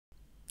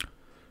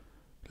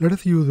Let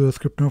us use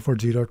ScriptRunner for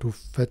Jira to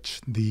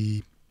fetch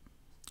the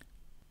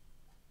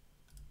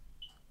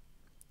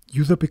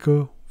user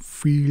picker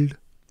field,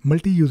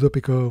 multi-user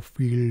picker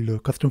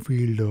field, custom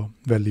field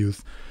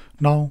values.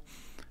 Now,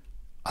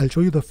 I'll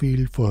show you the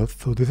field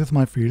first. So this is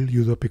my field,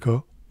 user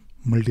picker,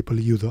 multiple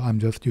user. I'm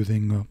just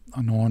using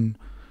a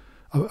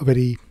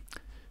very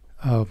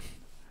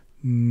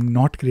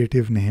not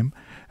creative name.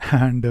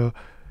 And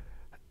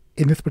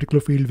in this particular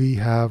field, we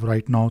have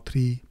right now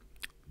 3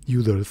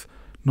 users.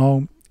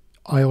 Now,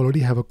 I already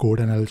have a code,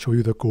 and I'll show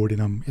you the code in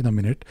a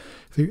minute.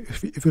 So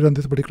if you run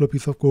this particular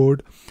piece of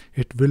code,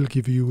 it will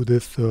give you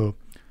this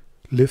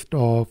list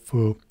of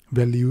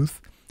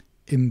values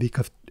in the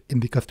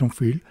custom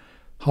field.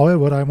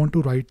 However, I want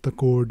to write the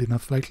code in a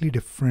slightly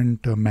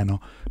different manner.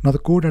 Now, the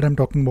code that I'm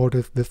talking about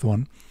is this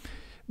one.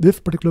 This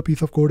particular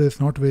piece of code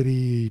is not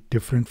very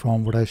different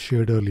from what I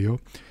shared earlier.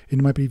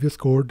 In my previous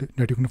code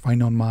that you can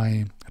find on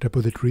my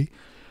repository,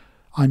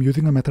 I'm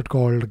using a method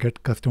called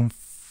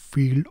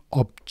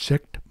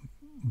getCustomFieldObject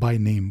by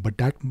name, but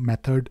that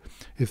method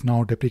is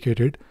now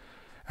deprecated,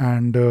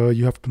 and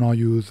you have to now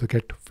use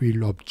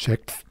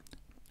getFieldObjects,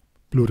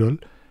 plural,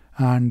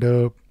 and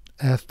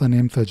as the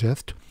name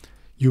suggests,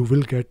 you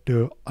will get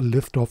a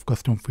list of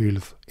custom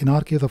fields. In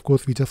our case, of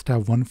course, we just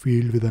have one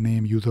field with the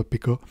name user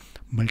picker,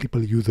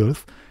 multiple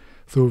users.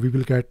 So we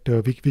will get,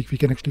 we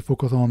can actually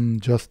focus on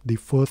just the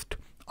first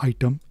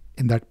item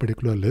in that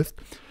particular list.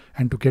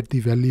 And to get the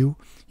value,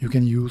 you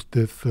can use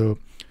this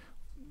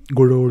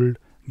good old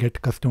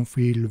get custom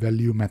field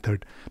value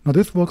method. Now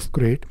this works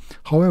great.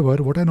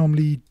 However, what I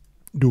normally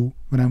do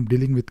when I'm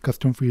dealing with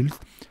custom fields,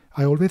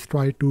 I always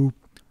try to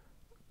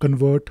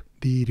convert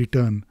the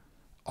return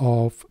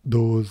of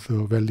those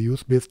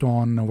values based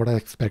on what I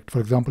expect.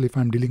 For example, if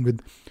I'm dealing with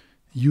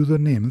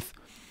usernames,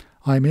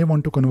 I may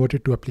want to convert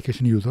it to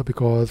application user,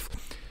 because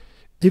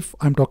if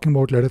I'm talking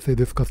about, let us say,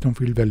 this custom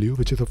field value,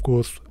 which is of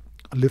course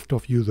a list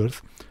of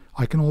users,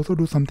 I can also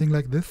do something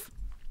like this,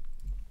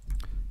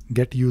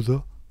 get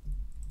user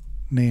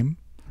name,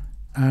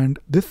 and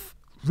this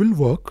will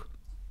work.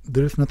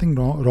 There is nothing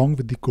wrong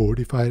with the code.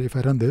 If I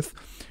run this,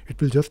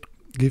 it will just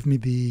give me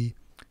the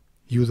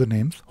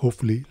usernames.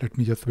 Hopefully, let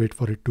me just wait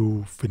for it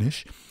to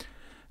finish.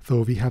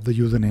 So we have the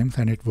usernames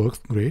and it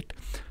works great.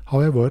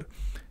 However,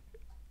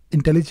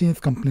 IntelliJ is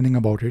complaining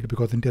about it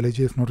because IntelliJ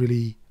is not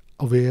really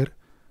aware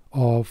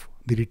of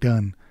the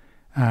return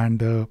and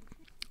the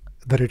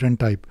return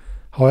type.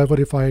 However,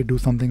 if I do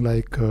something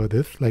like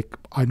this, like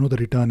I know the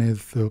return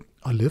is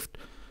a list,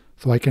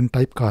 so I can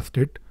typecast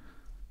it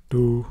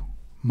to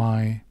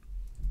my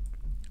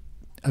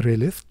array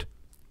list,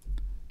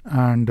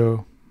 and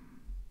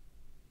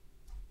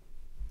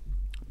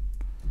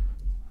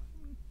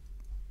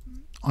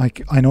I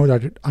know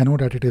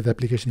that it is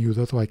application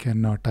user, so I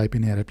can type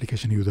in here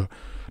application user.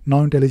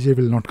 Now IntelliJ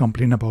will not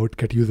complain about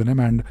get username,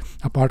 and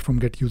apart from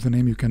get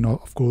username, you can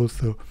of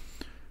course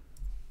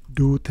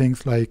do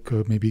things like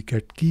maybe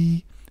get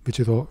key, which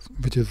is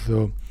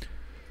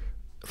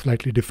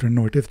slightly different.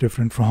 No, it is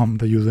different from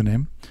the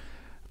username.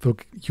 So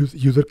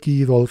user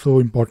key is also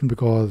important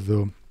because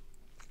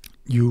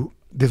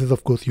this is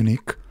of course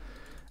unique,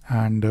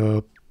 and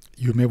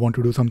you may want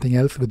to do something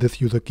else with this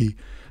user key.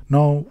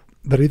 Now,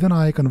 the reason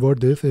I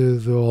convert this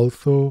is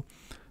also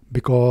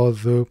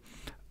because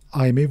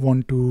I may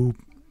want to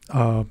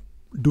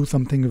do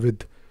something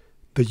with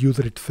the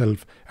user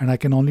itself, and I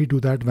can only do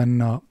that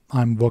when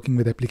I'm working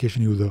with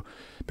application user,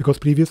 because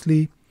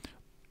previously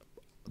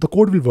the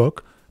code will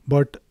work,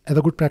 but as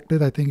a good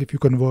practice, I think if you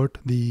convert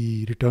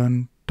the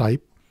return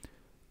type,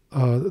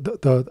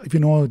 if you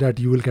know that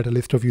you will get a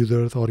list of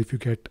users, or if you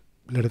get,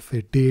 let us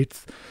say,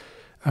 dates,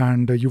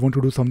 and you want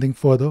to do something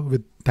further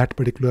with that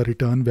particular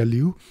return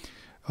value,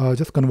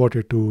 just convert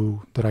it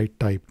to the right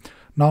type.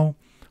 Now,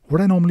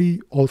 what I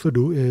normally also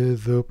do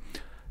is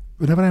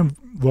whenever I'm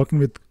working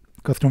with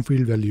custom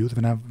field values,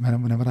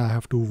 whenever I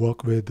have to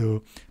work with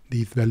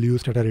these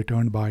values that are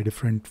returned by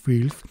different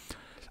fields,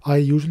 I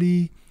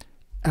usually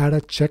add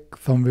a check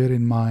somewhere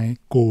in my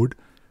code,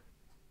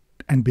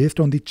 and based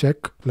on the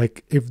check,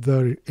 like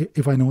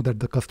if I know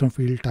that the custom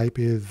field type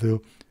is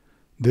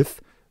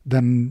this,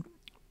 then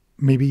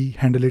maybe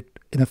handle it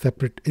in a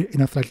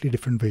slightly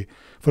different way.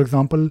 For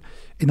example,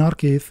 in our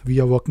case, we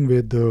are working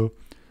with the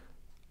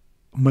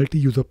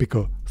multi-user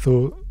picker.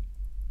 So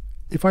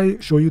if I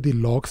show you the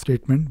log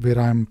statement where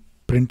I'm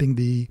printing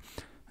the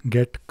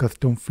get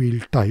custom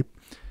field type,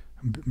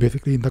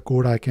 basically in the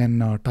code I can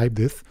type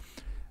this,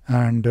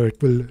 and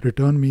it will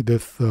return me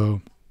this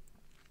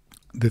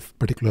this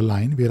particular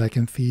line where I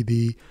can see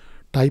the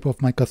type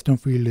of my custom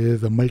field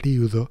is a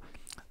multi-user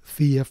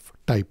CF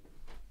type.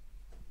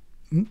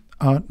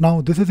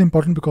 Now this is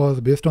important because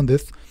based on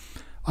this,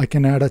 I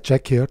can add a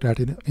check here that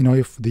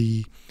if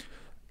the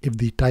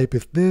type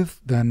is this,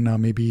 then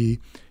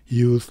maybe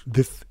use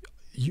this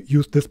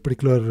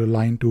particular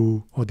line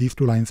to, or these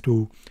 2 lines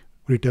to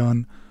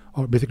return,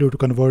 or basically to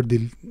convert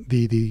the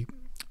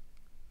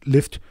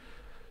list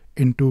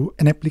into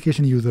an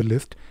application user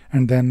list,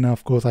 and then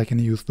of course I can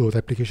use those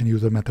application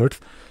user methods.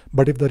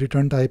 But if the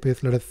return type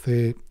is, let us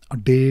say, a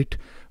date,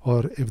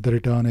 or if the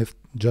return is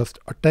just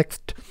a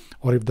text,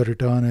 or if the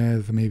return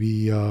is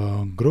maybe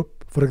a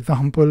group, for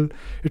example,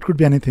 it could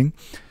be anything.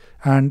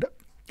 And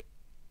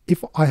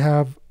if I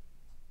have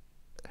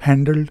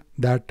handled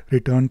that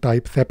return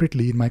type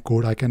separately in my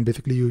code, I can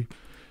basically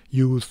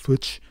use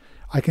switch.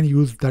 I can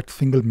use that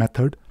single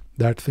method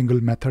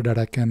that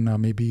I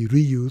can maybe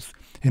reuse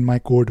in my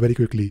code very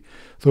quickly.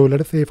 So let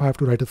us say if I have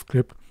to write a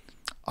script,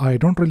 I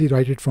don't really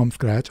write it from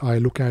scratch. I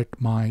look at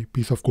my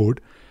piece of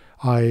code,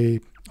 I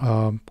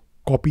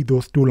copy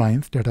those 2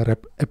 lines that are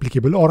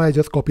applicable, or I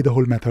just copy the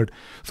whole method.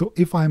 So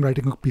if I'm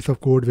writing a piece of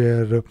code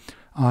where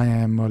I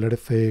am, let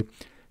us say,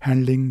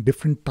 handling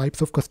different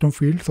types of custom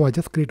fields, so I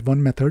just create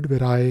one method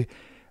where I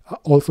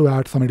also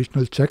add some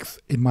additional checks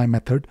in my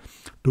method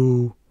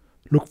to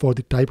look for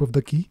the type of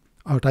the key,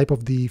 type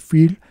of the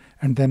field,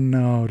 and then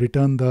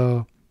return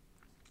the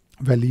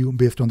value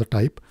based on the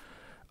type.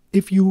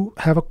 If you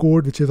have a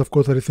code which is of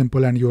course very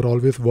simple and you're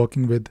always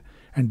working with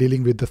and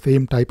dealing with the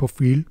same type of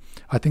field,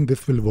 I think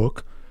this will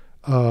work.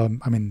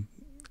 I mean,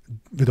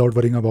 without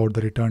worrying about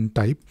the return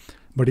type.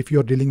 But if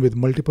you're dealing with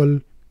multiple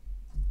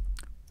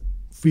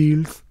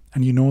fields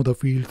and you know the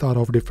fields are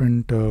of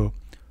different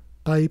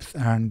types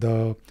and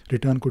the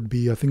return could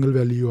be a single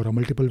value or a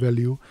multiple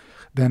value,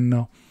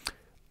 then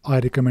I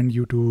recommend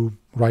you to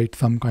write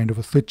some kind of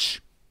a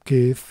switch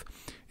case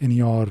in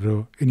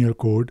your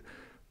code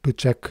to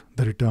check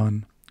the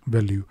return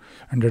value.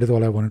 And that is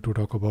all I wanted to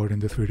talk about in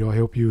this video. I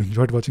hope you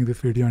enjoyed watching this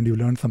video and you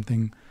learned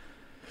something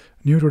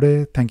new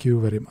today. Thank you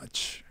very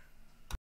much.